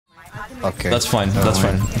Okay. That's fine. That's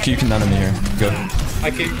fine. Okay, you can nano me here. Go.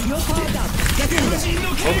 I keep.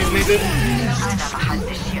 Focus needed.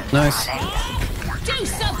 Nice. Do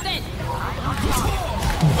something.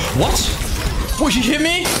 What? What? You hit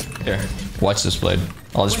me? Here. Watch this blade.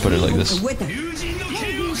 I'll just put it like this.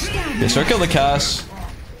 Okay, circle the cast.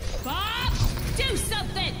 Do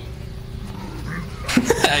something.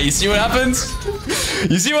 You see what happens?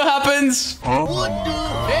 You see what happens?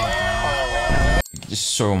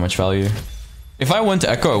 Just so much value. If I went to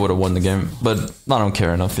Echo, I would have won the game, but I don't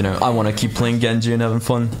care enough, you know. I want to keep playing Genji and having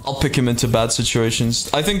fun. I'll pick him into bad situations.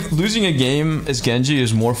 I think losing a game as Genji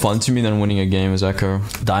is more fun to me than winning a game as Echo.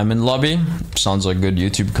 Diamond lobby? Sounds like good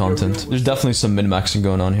YouTube content. There's definitely some min-maxing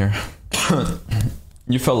going on here.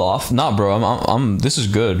 You fell off? Nah, bro, this is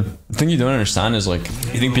good. The thing you don't understand is, like,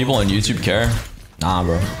 you think people on YouTube care? Nah,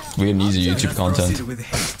 bro. We get easy YouTube content.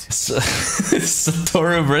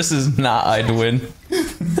 Satoru versus Nah, I'd win.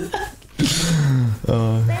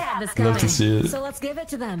 Love to see it. So let's give it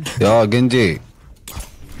to them. Yo, Genji.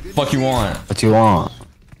 Fuck you want? What you want?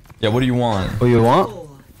 Yeah, what do you want? What you want?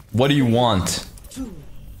 What do you want?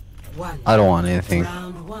 I don't want anything.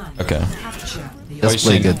 Okay. Just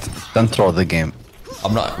play good. Don't throw the game.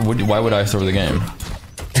 I'm not. Why would I throw the game?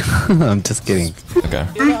 I'm just kidding. Okay.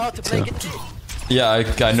 You know how to play it? Yeah,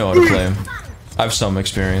 I know how to play. I have some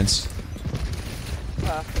experience.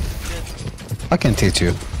 I can teach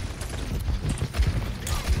you.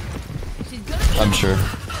 I'm sure.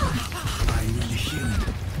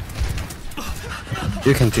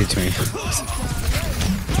 You can teach me.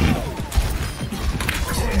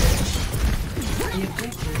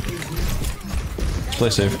 Play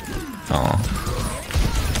safe. Oh.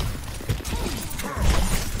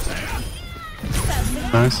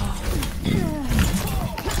 Nice.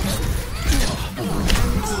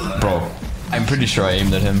 Bro, I'm pretty sure I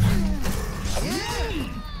aimed at him.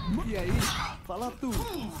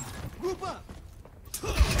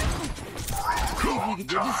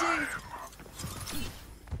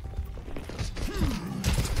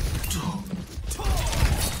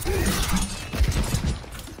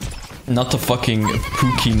 Not the fucking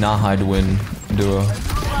Pookie Nahide win duo.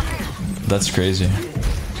 That's crazy.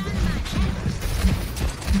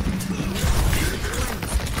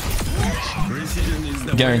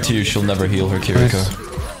 Guarantee you she'll never heal her Kiriko.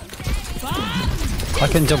 Nice. I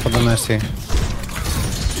can jump on the Mercy.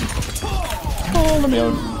 Oh, let me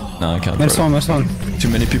out. No, I can't. Mercy one, Mercy one. Too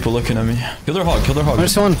many people looking at me. Kill their hog, kill their hog.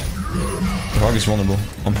 Mercy one. The hog is vulnerable.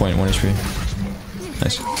 1 point, 1 HP.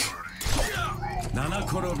 Nice.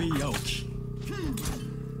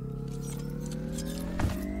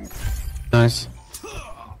 Nice.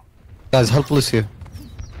 Guys, help Lucio.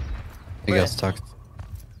 He got stuck.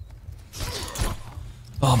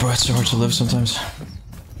 Oh, bro, it's so hard to live sometimes.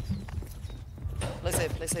 Play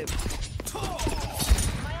safe, play safe.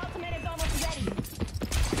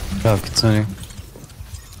 Bravo, Kitsune.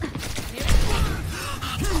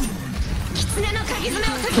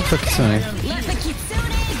 Good for Kitsune. Let the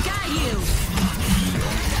Kitsune guide you.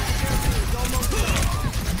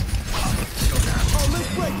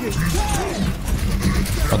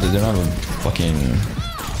 Oh, they don't have a fucking...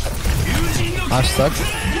 I'm stuck.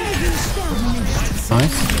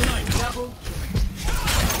 Nice.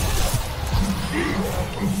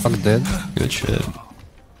 Fuck dead. Good shit.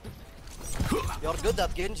 You're good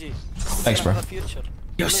at Genji. Thanks, bro. You have a future.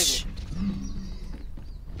 Yes.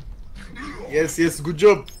 Yes, yes, good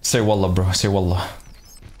job. Say wallah, bro. Say wallah.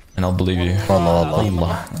 And I'll believe you. Wallah, wallah.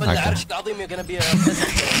 Wallah. بالله Okay. عرشك عظيم you're gonna be a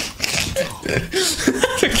president.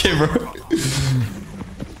 Okay, bro.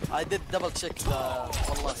 I did double check the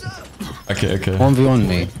والله. Okay, okay. 1v1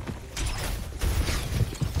 me.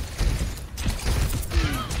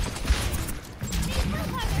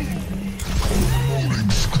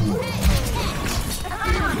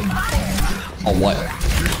 Oh, what?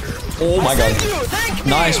 Oh my god.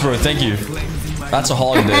 Nice, bro. Thank you. That's a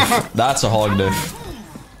hog diff. That's a hog diff.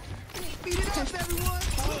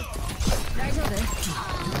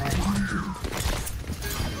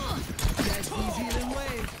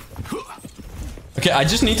 Okay, I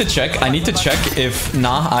just need to check. I need to check if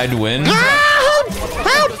Nah, I'd win.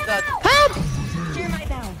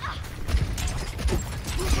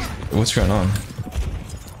 What's going on?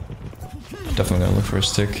 Definitely gonna look for a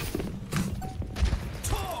stick.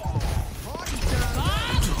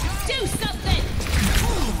 Do something.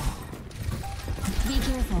 Be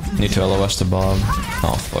careful. Need to LOS to Bob.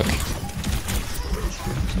 Oh, fuck.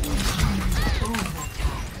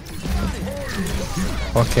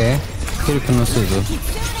 Okay. Kiriko no Suzu.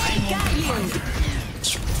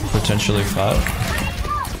 It's potentially fat.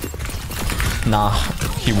 Nah,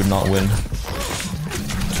 he would not win.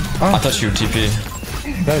 I thought you were TP.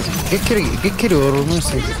 Guys, get Kiri or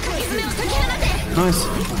Mercy. Nice.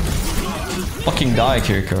 Fucking die,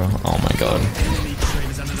 Kiriko. Oh my god.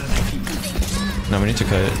 No, we need to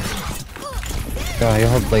cut it. Yeah, you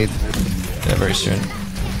have blade. Yeah, very soon.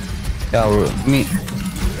 Yeah, me.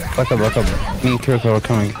 Back up. Me and Kiriko are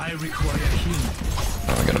coming. Oh,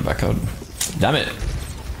 I'm gonna back out. Damn it.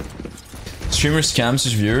 Streamer scams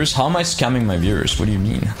his viewers? How am I scamming my viewers? What do you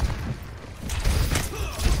mean?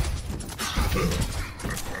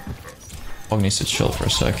 Fog needs to chill for a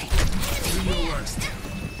sec.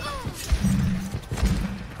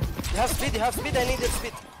 You have speed, I need your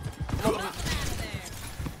speed. No,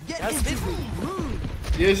 you have speed?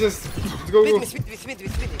 Yes, yes. Let's go. Speed.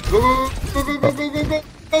 Go.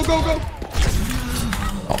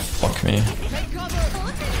 Oh, fuck me.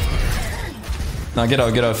 Now get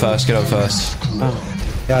out fast,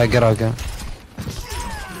 Oh. Yeah, get out.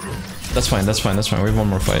 That's fine. We have one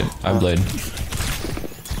more fight. I blade.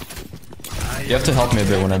 You have to help me a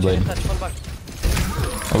bit when I blade. Touch, fall back.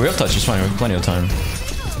 Oh, we have touch, it's fine, we have plenty of time.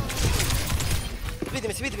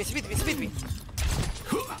 Speed me.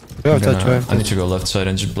 We have touch, I need to go left side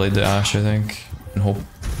and just blade the Ashe, I think. And hope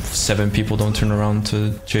 7 people don't turn around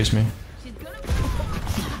to chase me.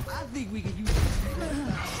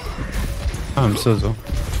 I'm Suzu.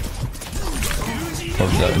 Oh,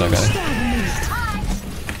 that guy.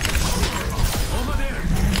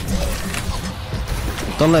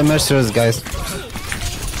 Don't let Mercy rest, guys.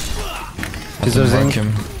 She's Mark losing.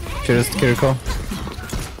 him. She rests Kiriko.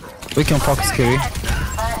 We can focus Kiri.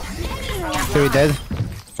 Kiri dead.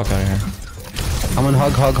 Fuck out of here. Come on,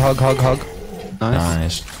 hug.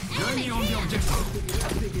 Nice. Nice.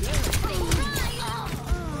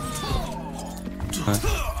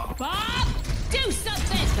 Do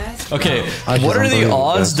something. Okay, I what are just the unbelievable,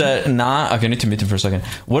 odds guys. that nah... Okay, I need to meet him for a second.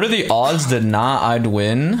 What are the odds that nah I'd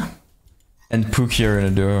win and Pook here in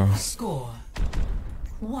a duo? Score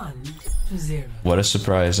 1-0. What a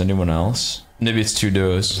surprise. Anyone else? Maybe it's 2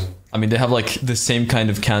 duos. I mean, they have like the same kind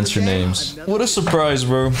of cancer names. What a surprise,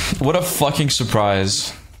 bro. What a fucking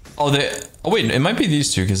surprise. Oh, wait, it might be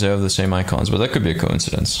these 2 because they have the same icons, but that could be a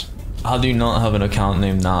coincidence. How do you not have an account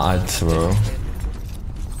named Nah I'd Throw?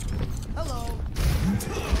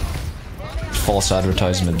 False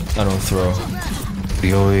advertisement. I don't throw.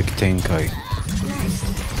 Ryoik Tenkai.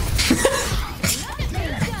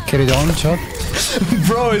 Kiri down, shot.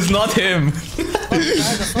 Bro, it's not him.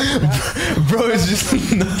 Bro, it's just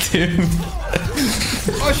not him.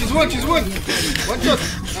 Oh, she's one. One shot.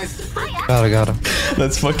 Nice. Got her.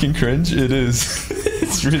 That's fucking cringe. It is.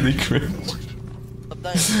 It's really cringe. Stop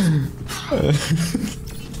dying.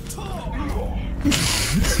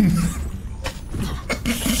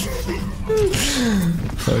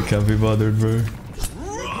 I can't be bothered, bro.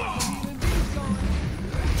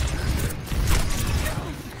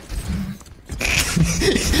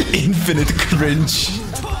 Infinite cringe.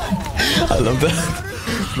 I love that.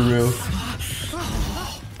 For real.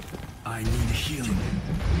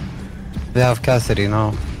 They have Cassidy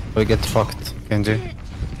now. We get fucked, Genji.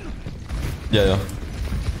 Yeah.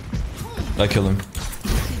 I kill him.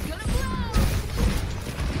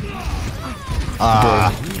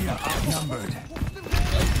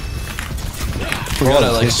 We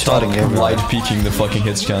gotta like he's stop shotting everywhere. wide peeking the fucking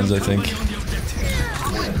hit scans, I think.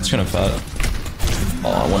 It's kind of fat.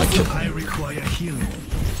 Oh, I wanna kill. I require healing.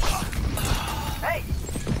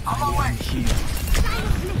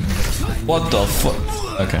 What the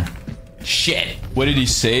fuck? Okay. Shit. What did he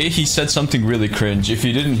say? He said something really cringe. If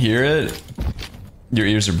you didn't hear it, your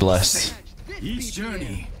ears are blessed. Each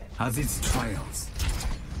journey has its trials.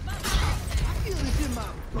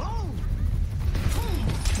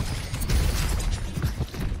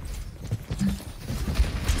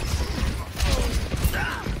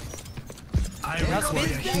 I require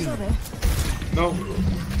healing. No.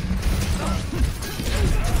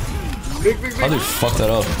 Big. How did you fuck that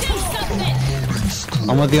up?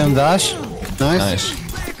 I'm with you on dash. Nice. Nice.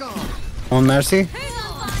 On Mercy.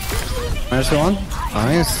 Mercy one.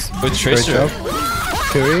 Nice. With Great Tracer. job.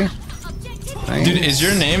 Kiri. Nice. Dude, is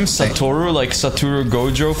your name Satoru like Satoru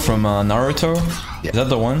Gojo from Naruto? Is that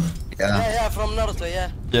the one? Yeah, from Naruto,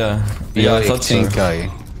 yeah. Yeah. Yeah, I thought so. Tenkai.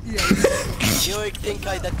 Yoik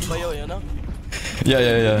Tenkai Dati Bayo, you know?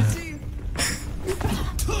 Yeah.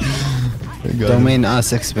 Domain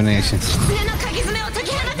ass explanations.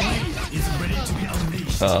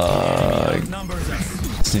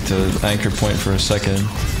 Just need to anchor point for a second.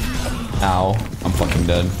 Ow. I'm fucking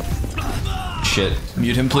dead. Shit.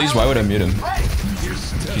 Mute him, please? Why would I mute him?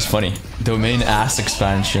 He's funny. Domain ass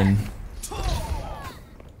expansion.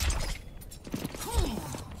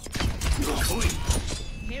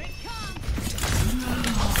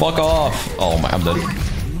 Fuck off. Oh my, I'm dead.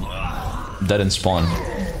 Dead in spawn.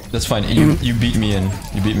 That's fine. You beat me in.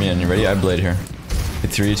 You beat me in. You ready? I blade here.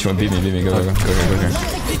 3, 2, 1. Beat me. Beat me. Go here. Go here.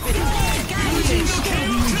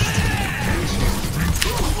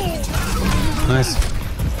 Nice.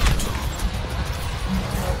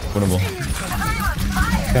 Winnable.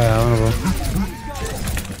 Yeah, winnable.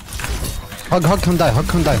 Hug can die. Hug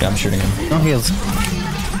can die. Yeah, I'm shooting him. No heals.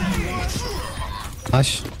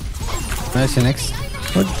 Nice. Nice, next.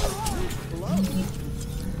 Good.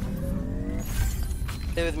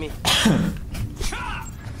 Stay with me.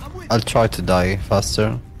 I'll try to die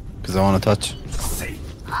faster because I want to touch.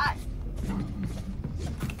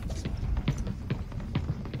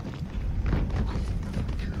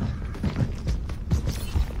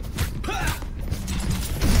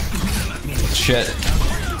 Shit.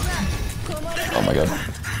 Oh my god.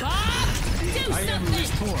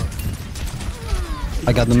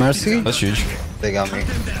 I got the mercy. That's huge. They got me.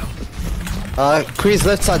 Kree's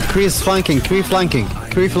left side. Kree's flanking. Kree flanking.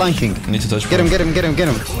 I need to touch. Get him.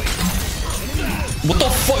 What the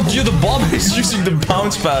fuck? Dude, the bomb is using the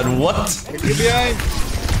bounce pad. What? You're behind.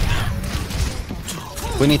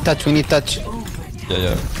 We need touch.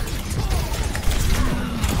 Yeah.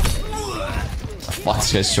 Fuck,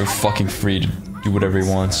 this guy's so fucking free to do whatever he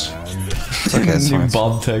wants. Okay, it's New fine.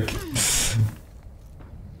 bomb tech.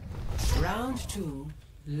 Round 2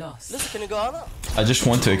 lost. Listen, can you go on? I just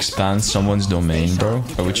want to expand someone's domain, bro.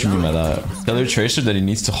 Oh, what you mean by that? Tell your tracer that he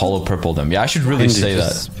needs to hollow purple them. Yeah, I should really say that.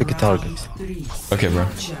 Just pick a target. 3. Okay, bro.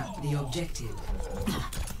 Capture the objective.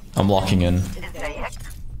 I'm locking in.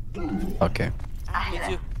 Okay. Me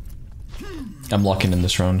too. I'm locking in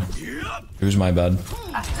this round. It was my bad.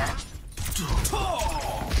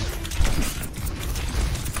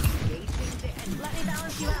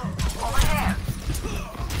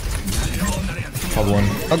 Hug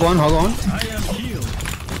one. Hug one.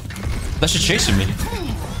 That shit chasing me.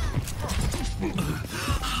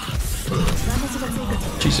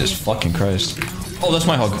 Jesus fucking Christ. Oh, that's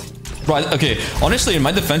my hug. Right, okay. Honestly, in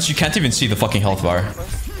my defense, you can't even see the fucking health bar.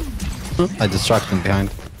 I distract him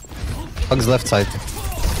behind. Hug's left side.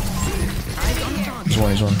 He's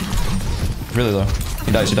one. Really low.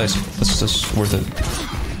 He dies. That's worth it.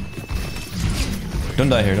 Don't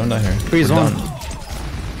die here. Freeze We're one. down.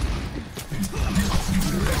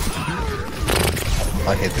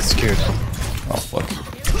 I hate this scared. Oh, fuck.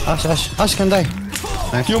 Ash can die.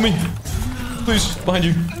 Nice. Heal me. Please, behind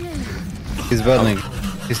you. He's burning.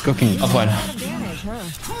 He's cooking. I'm fine.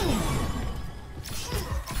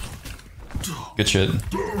 Good shit.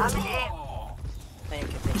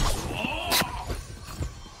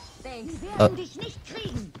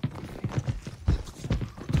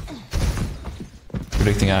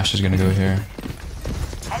 Predicting Ash is gonna go here.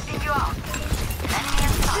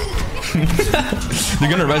 They're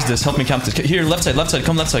gonna res this. Help me camp this. Here, left side.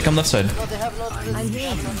 Come left side. No, they have not.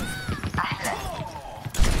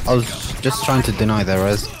 I was just trying to deny their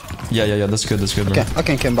res. Yeah. That's good, bro. Okay, I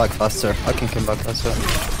can come back faster.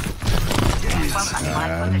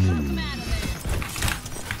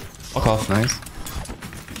 Fuck off. Nice.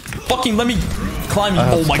 Fucking let me climb.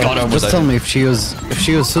 Oh my god, I almost just tell died. me if she was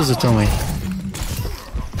Suzu, tell me.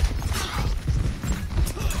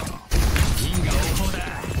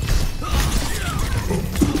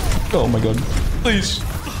 Oh my god. Please.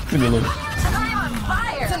 Leave me alone.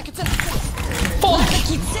 Fuck!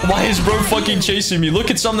 Why is bro fucking chasing me? Look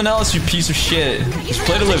at something else, you piece of shit. Just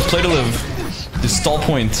play to live. Just stall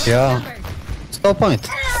point. Yeah. Stall point.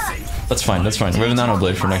 That's fine. We have a nano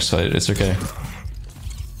blade for next fight. It's okay.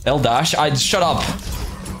 L dash. Shut up.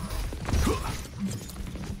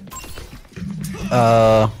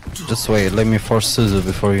 Just wait. Let me force Suzu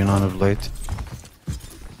before you nano blade.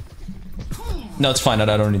 No, it's fine. I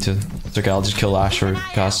don't need to. It's okay. I'll just kill Ash or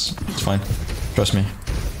Cass. It's fine. Trust me.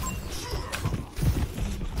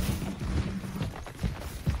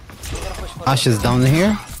 Ash is down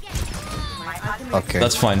here. Okay.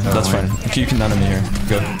 That's fine. Okay, you can nano me here.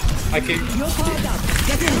 Go. I keep.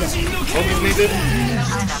 Hope is needed.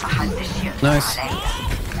 Nice.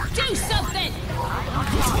 Do something!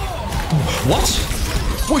 What?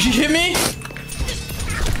 What? He hit me?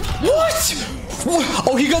 What?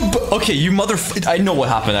 Oh, he got. Okay, you mother. I know what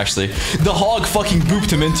happened actually. The hog fucking booped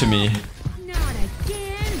him into me. Not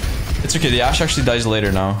again! It's okay. The Ash actually dies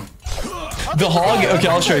later now. The hog. Okay,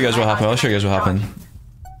 I'll show you guys what happened.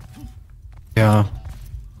 Yeah.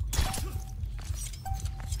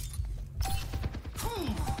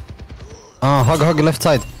 Hug left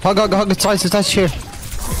side. Hug tries to touch here.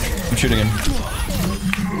 I'm shooting him.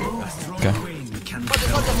 Okay.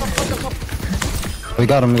 We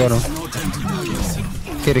got him.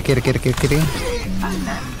 Kitty.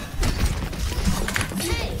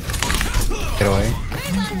 Get away.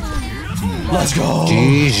 Let's go.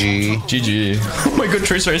 GG. GG. Oh my god,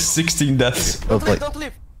 Tracer has 16 deaths. Well Don't leave, played. don't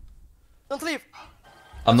leave. Don't leave.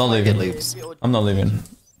 I'm not leaving. leaves. I'm not leaving.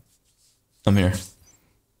 I'm here.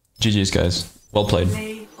 GG's, guys. Well played.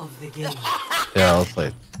 Play of the game. Yeah, well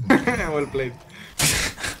played. Well played.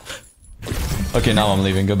 Okay, now I'm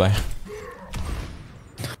leaving. Goodbye.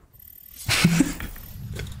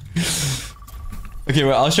 Okay,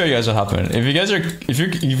 well, I'll show you guys what happened. If you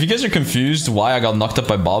guys are confused why I got knocked up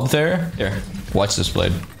by Bob there, here, watch this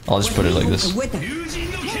blade. I'll just put it like this.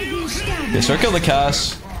 Okay, circle the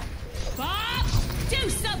cast. Bob, do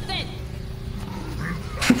something.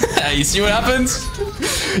 You see what happens?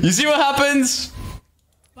 You see what happens?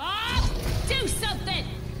 Bob, do something.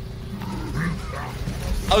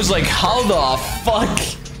 I was like, how the fuck?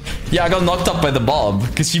 Yeah, I got knocked up by the Bob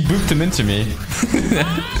because he booped him into me.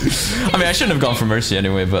 I mean, I shouldn't have gone for Mercy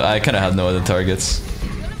anyway, but I kind of had no other targets.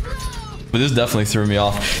 But this definitely threw me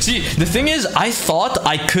off. See, the thing is, I thought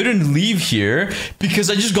I couldn't leave here because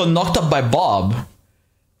I just got knocked up by Bob.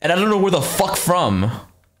 And I don't know where the fuck from.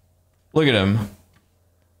 Look at him.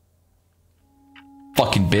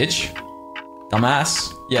 Fucking bitch.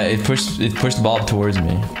 Dumbass. Yeah, it pushed Bob towards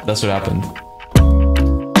me. That's what happened.